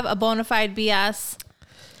have a bona fide BS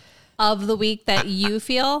of the week that you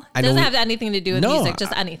feel? It doesn't have anything to do with music,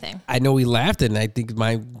 just anything. I know we laughed, and I think it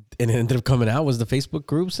ended up coming out was the Facebook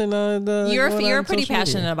groups and you're pretty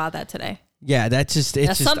passionate about that today. Yeah, that's just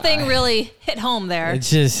something really hit home there. It's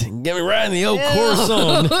just get me right in the old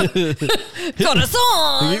corazon.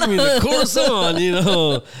 Corazon. Give me the corazon. You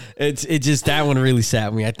know, it just that one really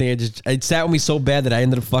sat with me. I think it sat with me so bad that I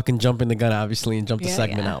ended up fucking jumping the gun, obviously, and jumped the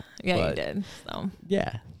segment out. Yeah, you did. So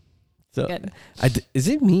yeah. So good. Is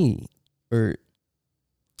it me or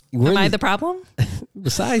am I the problem?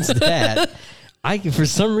 Besides that, for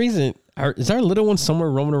some reason, is our little one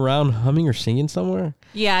somewhere roaming around humming or singing somewhere?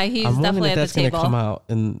 Yeah, he's definitely at the table. That's gonna come out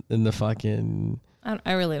in the fucking.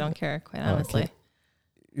 I really don't care, quite honestly. Okay.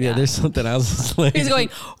 Yeah, there's something else. Like, he's going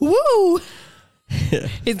woo.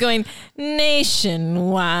 He's going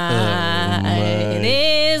nationwide. It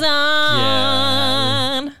is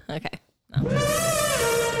on. Yeah. Okay. No.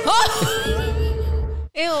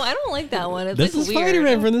 Ew, I don't like that one. It's this like is weird.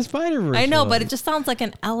 Spider-Man from the Spider-Verse. I know, but it just sounds like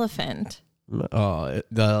an elephant. Oh,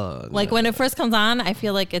 like when it first comes on, I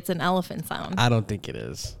feel like it's an elephant sound. I don't think it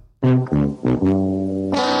is. I'll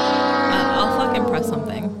fucking press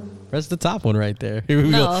something. That's the top one right there. Here we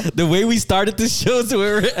No. go. The way we started the show to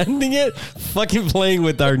where we're ending it, fucking playing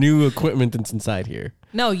with our new equipment that's inside here.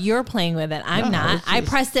 No, you're playing with it. I'm not. I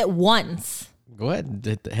pressed it once. Go ahead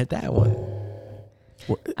and hit that one.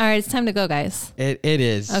 All right, it's time to go, guys. It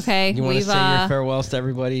is. Okay, You want to say your farewells to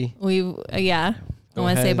everybody? I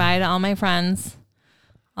want to say bye to all my friends,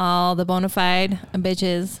 all the bona fide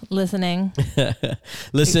bitches listening.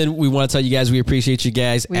 Listen, we want to tell you guys we appreciate you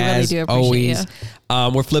guys. We really do appreciate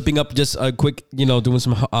you. We're flipping up just a quick, doing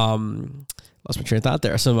some lost my train of thought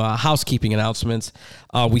there. Some housekeeping announcements.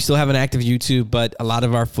 We still have an active YouTube, but a lot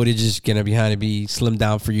of our footage is going to be slimmed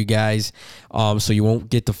down for you guys. So you won't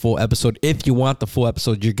get the full episode. If you want the full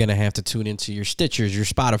episode, you're going to have to tune into your Stitchers, your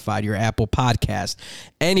Spotify, your Apple Podcast,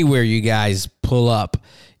 anywhere you guys pull up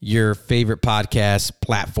your favorite podcast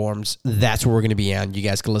platforms. That's where we're going to be on. You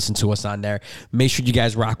guys can listen to us on there. Make sure you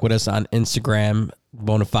guys rock with us on Instagram,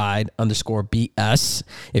 Bona Fide _BS.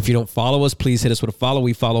 If you don't follow us, please hit us with a follow.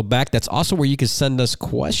 We follow back. That's also where you can send us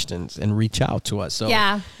questions and reach out to us. So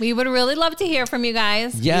yeah, we would really love to hear from you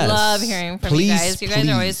guys. Yes. We love hearing from you guys. You guys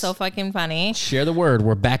are always so fucking funny. Share the word.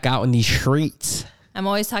 We're back out in these streets. I'm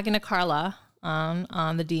always talking to Carla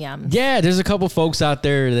on the DMs. Yeah, there's a couple folks out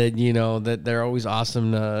there that that they're always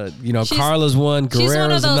awesome. Carla's one, Guerrero's another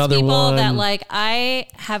one. She's one of those people that like I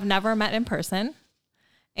have never met in person,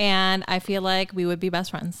 and I feel like we would be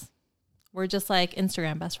best friends. We're just like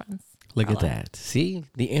Instagram best friends. Look at that. See,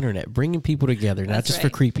 the internet bringing people together, not just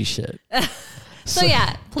for creepy shit. So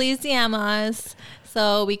yeah, please DM us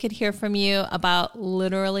so we could hear from you about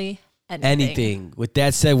literally anything. With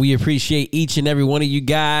that said, we appreciate each and every one of you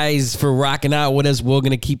guys for rocking out with us. We're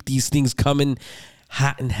going to keep these things coming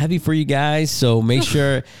hot and heavy for you guys. So make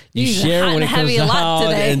sure you share when it comes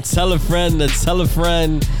out and tell a friend and tell a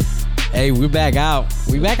friend. Hey, we're back out.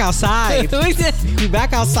 We back outside. We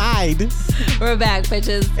back outside. We're back,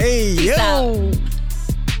 bitches. Hey, Peace yo. out.